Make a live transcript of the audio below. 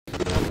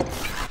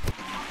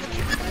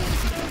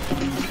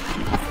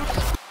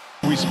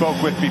we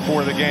spoke with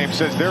before the game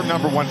says their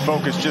 #1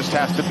 focus just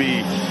has to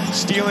be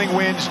stealing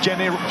wins,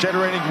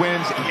 generating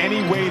wins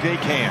any way they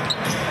can.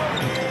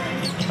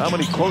 How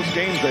many close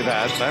games they've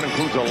had? That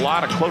includes a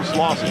lot of close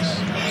losses.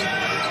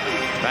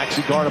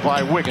 Maxey guarded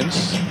by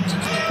Wiggins.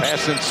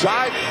 Pass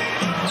inside.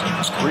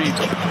 Reed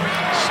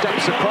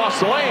steps across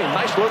the lane.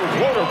 Nice little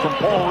floater from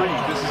Paul Reed.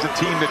 This is a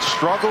team that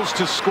struggles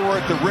to score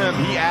at the rim.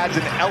 He adds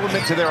an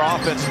element to their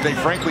offense that they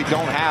frankly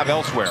don't have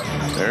elsewhere.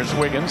 There's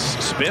Wiggins.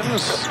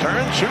 Spins,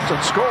 turns, shoots,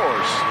 and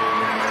scores.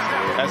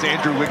 As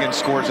Andrew Wiggins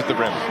scores at the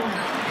rim.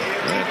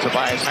 And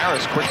Tobias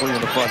Harris quickly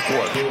in the front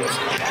court.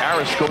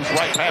 Harris goes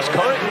right past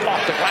Curry.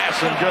 Off the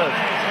glass and good.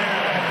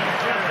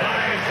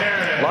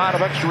 A lot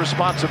of extra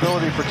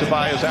responsibility for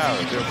Tobias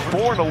Harris. They're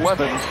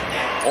 4-11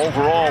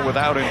 overall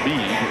without Embiid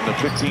in the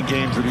 15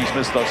 games that he's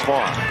missed thus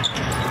far.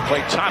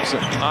 Klay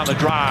Thompson on the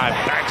drive,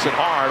 banks it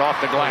hard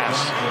off the glass.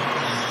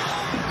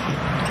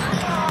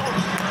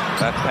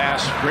 That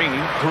pass, Green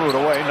threw it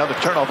away. Another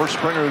turnover,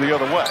 Springer the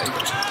other way.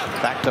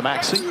 Back to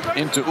Maxey,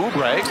 into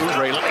Oubre.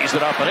 Oubre lays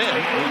it up and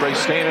in. Oubre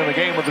staying in the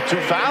game with the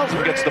 2 fouls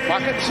and gets the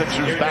bucket.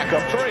 Sixers back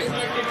up 3.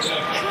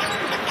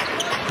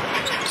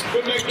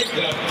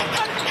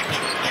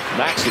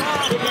 Maxey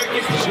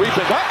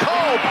sweeping back.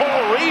 Oh,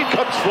 Paul Reed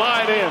comes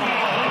flying in.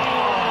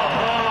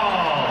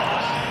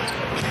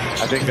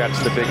 I think that's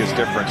the biggest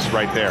difference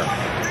right there.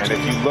 And if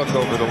you look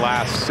over the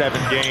last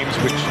 7 games,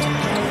 which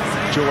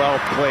Joel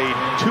played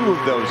 2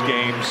 of those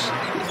games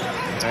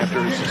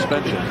after his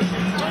suspension.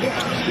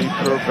 Steve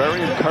Kerr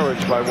very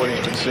encouraged by what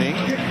he's been seeing.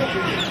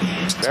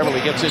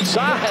 Beverly gets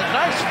inside.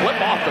 Nice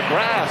flip off the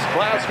grass.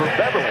 Glass for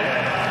Beverly.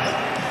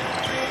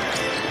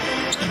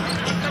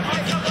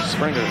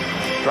 Springer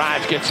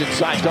drives, gets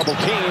inside, double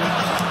team.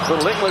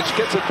 Little English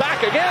gets it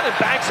back again and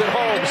banks it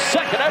home.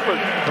 Second effort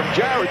from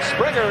Jared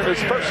Springer in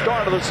his first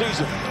start of the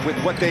season. With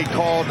what they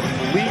called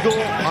legal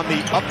on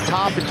the up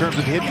top in terms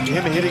of him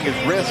hitting his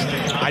wrist,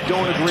 I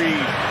don't agree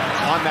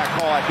on that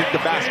call. I think the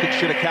basket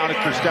should have counted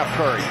for Steph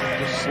Curry.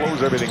 Just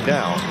slows everything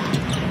down.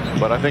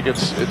 But I think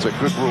it's a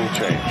good rule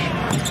change.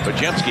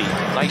 Pajemski,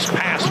 nice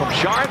pass from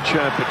Sharch,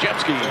 and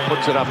Pajemski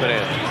puts it up and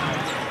in.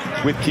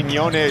 With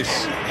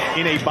Quinones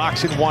in a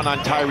box-and-1 on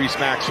Tyrese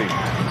Maxey.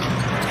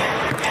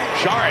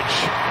 Sharch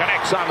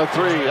connects on the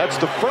 3. That's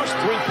the first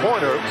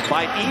 3-pointer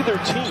by either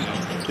team.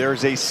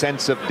 There's a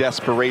sense of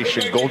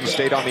desperation. Golden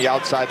State on the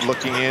outside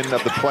looking in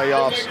of the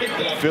playoffs.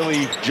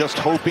 Philly just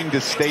hoping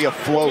to stay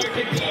afloat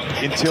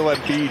until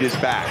Embiid is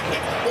back.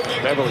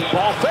 Beverly,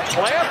 ball fake,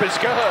 layup is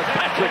good.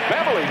 Patrick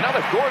Beverly,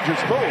 another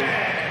gorgeous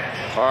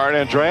move. All right,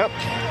 Andrea.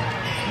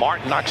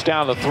 Martin knocks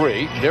down the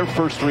 3. Their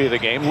first 3 of the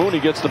game.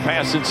 Looney gets the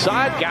pass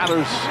inside,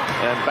 gathers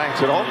and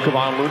banks it home.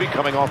 Kevon Looney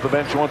coming off the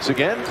bench once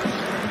again.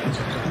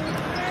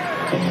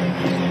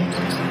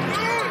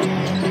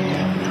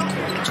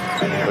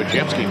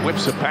 Pajemski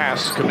whips a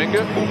pass.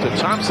 Kuminga to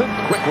Thompson.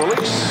 Quick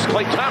release.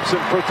 Klay Thompson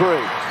for 3.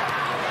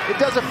 It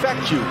does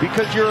affect you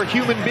because you're a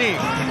human being.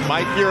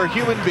 Mike, you're a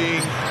human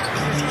being,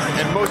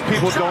 and most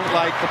people don't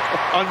like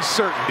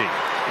uncertainty.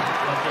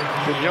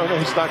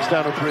 Quinones knocks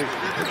down a 3.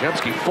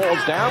 Pajemski falls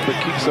down but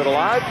keeps it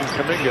alive. And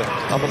Kuminga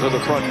up into the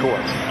front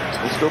court.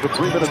 Just over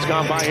 3 minutes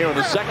gone by here in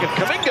the second.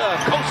 Kuminga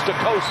coast to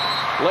coast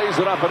lays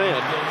it up and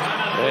in.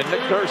 And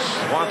Nick Nurse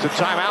wants a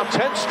timeout.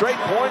 10 straight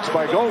points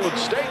by Golden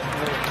State.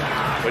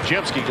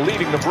 Pajemski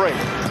leading the break.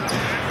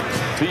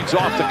 Feeds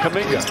off to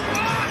Kuminga.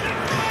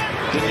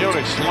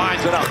 Quinones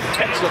lines it up.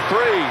 Hits the 3.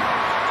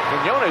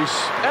 Quinones,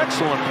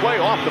 excellent play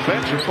off the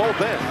bench at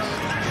both ends.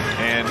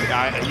 And,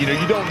 you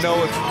don't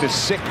know if the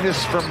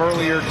sickness from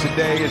earlier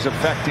today is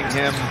affecting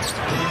him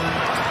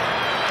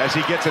as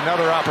he gets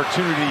another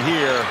opportunity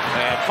here.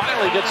 And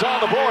finally gets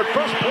on the board.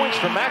 First points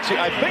for Maxey.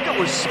 I think it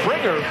was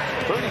Springer.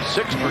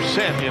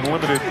 36% in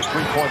limited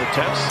 3-point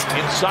attempts.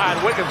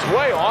 Inside, Wiggins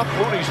way off.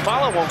 Mooney's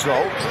follow won't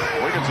go.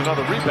 Wiggins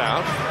another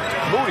rebound.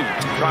 Mooney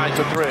tries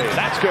the 3.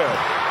 That's good.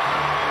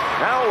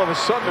 Now all of a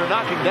sudden they're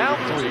knocking down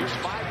 3s.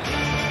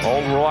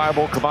 All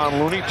reliable Kevon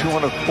Looney,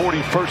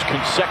 241st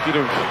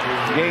consecutive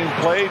game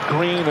played.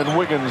 Green and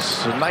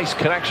Wiggins, a nice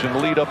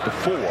connection, lead up to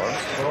 4.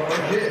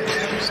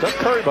 Steph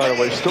Curry, by the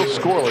way, still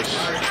scoreless.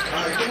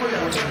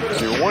 If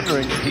you're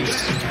wondering, he's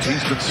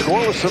been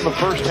scoreless in the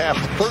first half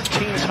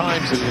 13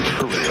 times in his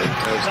career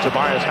as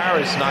Tobias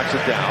Harris knocks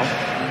it down.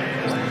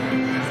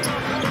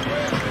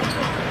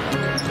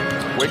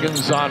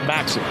 Wiggins on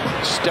Maxey.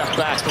 Step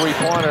back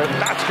 3-pointer.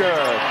 That's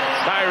good.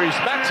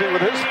 Tyrese Maxey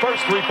with his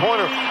first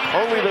 3-pointer.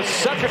 Only the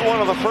second one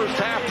of the first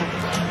half.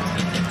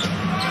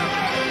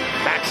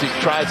 Maxey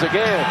tries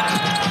again.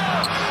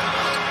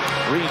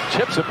 Reed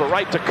tips it, but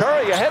right to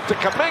Curry. Ahead to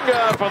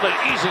Kuminga for the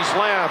easy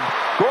slam.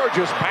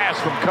 Gorgeous pass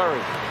from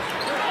Curry.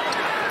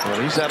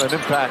 Well, he's had an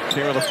impact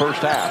here in the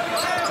first half.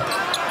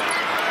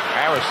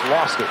 Harris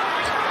lost it.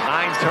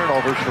 9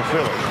 turnovers for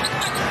Philly.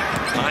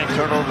 9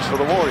 turnovers for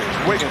the Warriors.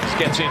 Wiggins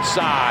gets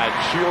inside,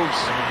 shields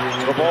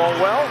the ball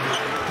well.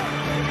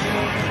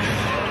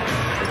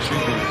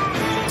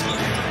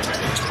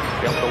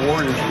 Yep, the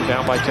Warriors were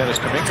down by 10 as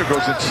Kuminga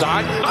goes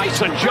inside.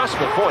 Nice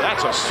adjustment. Boy,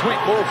 that's a sweet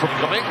move from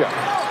Kuminga.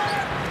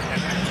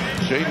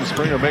 Jaden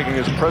Springer making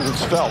his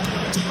presence felt.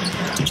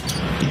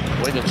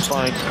 Wiggins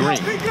finds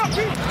Green.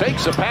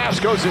 Fakes a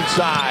pass, goes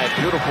inside.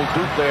 Beautiful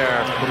dupe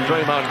there from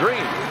Draymond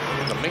Green.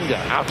 Kuminga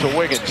out to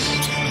Wiggins.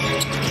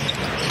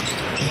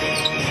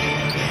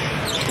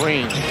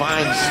 Green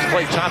finds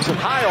Klay Thompson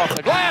high off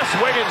the glass.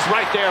 Wiggins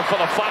right there for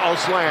the follow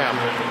slam.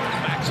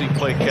 Maxey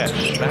play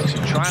catch. Maxey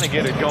trying to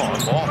get it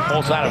going. Ball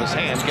falls out of his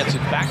hands, gets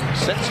it back,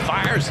 sets,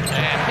 fires,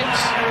 and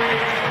hits.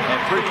 A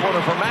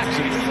three-pointer for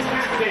Maxey.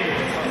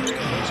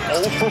 He's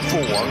 0 for 4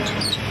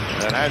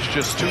 and has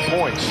just 2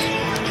 points.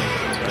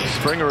 And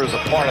Springer is a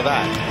part of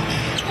that.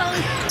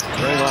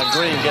 Draymond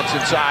Green gets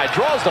inside,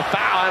 draws the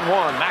foul, and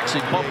one. Maxey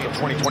bumped.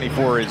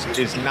 2024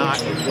 is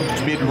not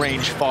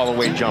mid-range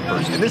fall-away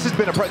jumpers. And this has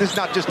been this is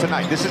not just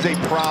tonight. This is a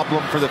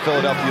problem for the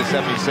Philadelphia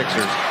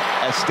 76ers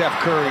as Steph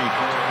Curry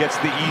gets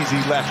the easy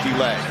lefty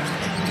leg.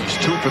 He's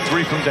 2 for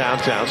 3 from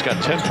downtown. He's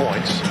got 10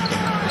 points.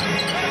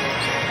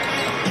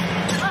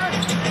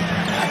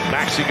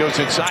 Maxey goes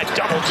inside,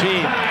 double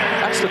team.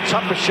 That's the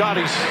toughest shot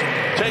he's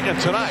taken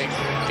tonight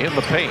in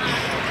the paint.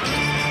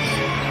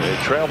 They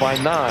trail by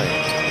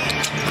 9.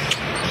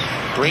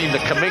 Green to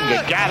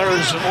Kuminga,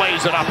 gathers and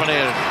lays it up and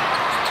in.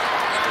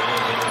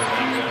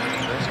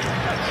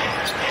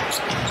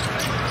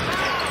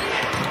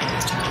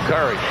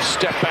 Curry,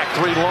 step back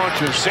 3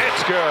 launches,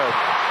 it's good.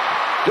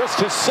 Just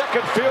his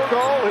second field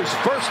goal, his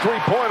first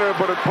three-pointer,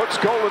 but it puts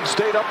Golden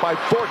State up by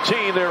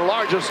 14, their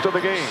largest of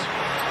the game.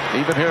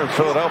 Even here in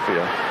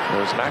Philadelphia,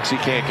 as Maxey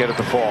can't get it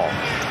to fall.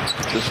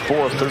 Just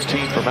 4 of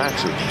 13 for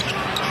Maxey.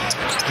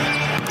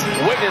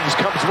 Wiggins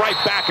comes right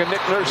back, and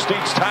Nick Nurse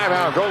needs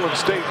timeout. Golden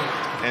State.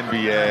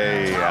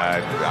 NBA,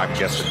 I'm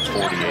guessing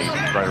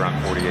 48, right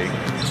around 48.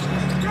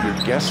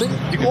 You're guessing?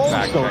 You can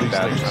fact check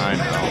that. I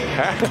know.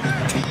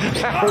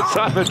 Harris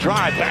on the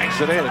drive, banks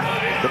it in.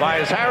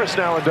 Tobias Harris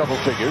now in double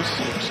figures.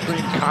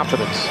 Extreme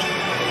confidence.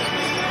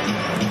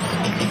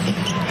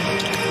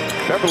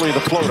 Beverly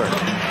the floater.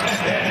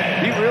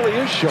 He really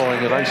is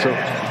showing an ISO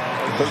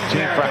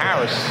 13 for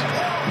Harris.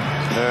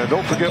 And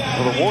don't forget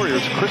for the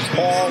Warriors, Chris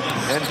Paul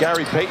and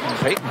Gary Payton.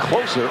 Payton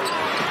closer.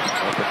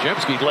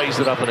 Podziemski lays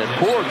it up in a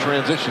poor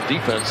transition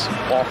defense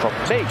off a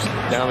fake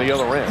down the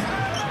other end.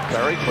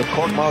 Curry with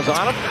Korkmaz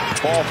on him.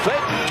 Ball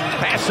fake.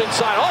 Pass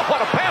inside. Oh,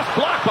 what a pass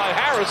blocked by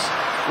Harris.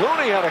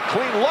 Looney had a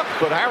clean look,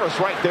 but Harris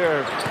right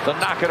there to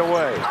knock it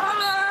away.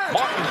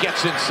 Martin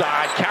gets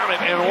inside. Count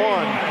it and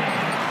one.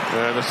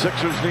 And the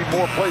Sixers need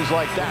more plays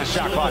like that.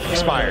 Shot clock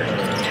expired.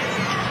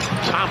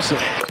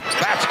 Thompson.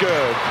 That's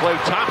good. Klay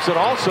Thompson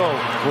also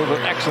with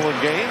an excellent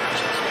game.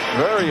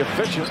 Very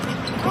efficient.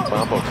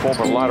 I'm a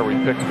former lottery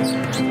pick.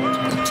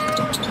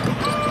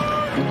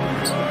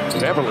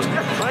 Beverly,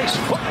 nice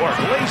footwork,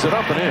 lays it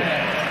up and in.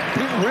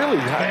 He really,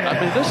 I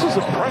mean, this is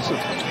impressive.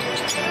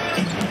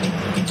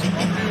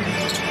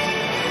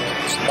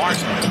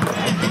 Martin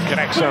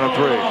connects on a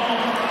 3.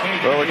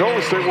 Well, the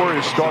Golden State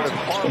Warriors started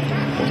hard.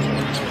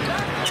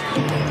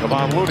 Come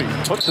on, Looney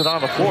puts it on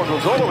the floor,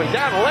 goes all the way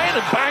down,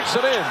 and banks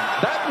it in.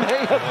 That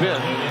may have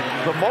been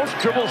the most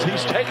dribbles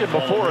he's taken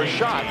before a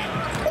shot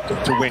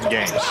to win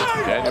games.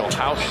 Daniel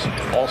House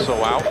also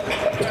out.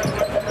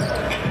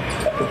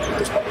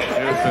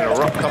 It's been a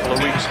rough couple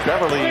of weeks.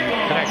 Beverly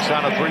connects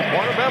on a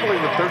 3-pointer. Beverly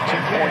with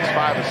 13 points,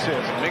 5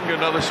 assists. Kuminga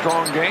another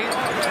strong game.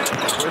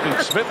 Irving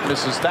Smith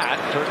misses that.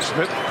 Turk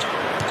Smith,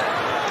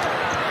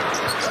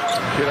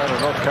 kid out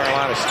of North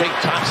Carolina State.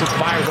 Thompson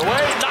fires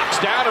away, knocks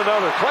down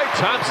another. Klay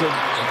Thompson.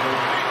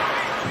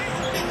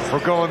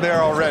 We're going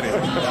there already.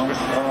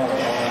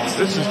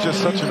 This is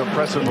just such an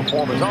impressive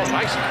performance. Oh,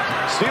 nice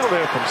steal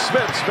there from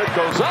Smith. Smith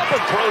goes up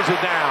and throws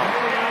it down.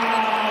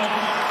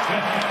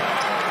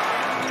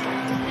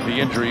 The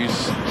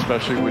injuries,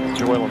 especially with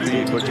Joel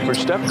Embiid, but for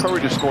Steph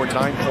Curry to score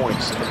 9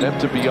 points and them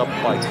to be up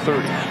by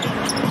 30,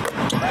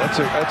 that's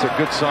a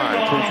good sign.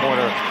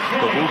 3-pointer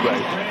for Ube.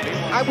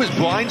 I was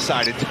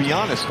blindsided, to be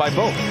honest, by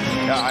both.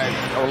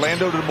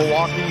 Orlando to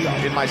Milwaukee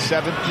in my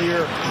 7th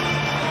year,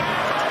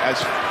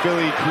 as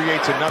Philly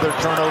creates another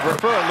turnover.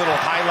 For a little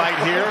highlight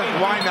here,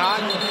 why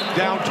not?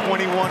 Down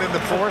 21 in the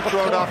 4th,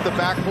 throw it off the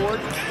backboard.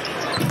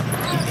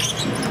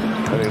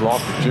 Eddie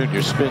Lofton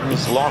Jr.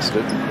 spins, lost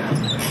it.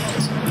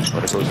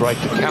 But it goes right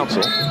to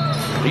Council.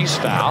 He's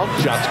fouled,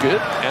 shot's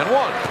good, and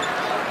one.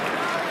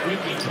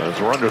 As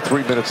we're under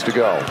 3 minutes to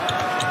go.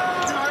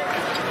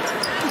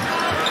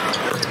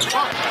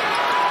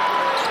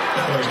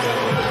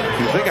 If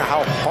you think of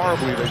how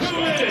horribly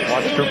they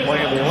watched her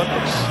play in the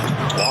Olympics.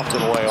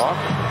 Lofton away off.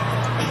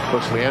 Of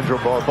course, Leandro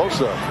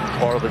Barbosa,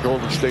 part of the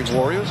Golden State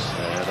Warriors.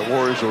 And the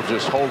Warriors will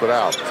just hold it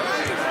out.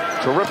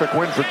 Terrific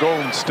win for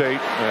Golden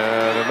State.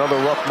 And another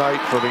rough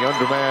night for the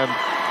undermanned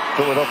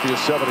Philadelphia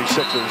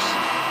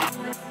 76ers.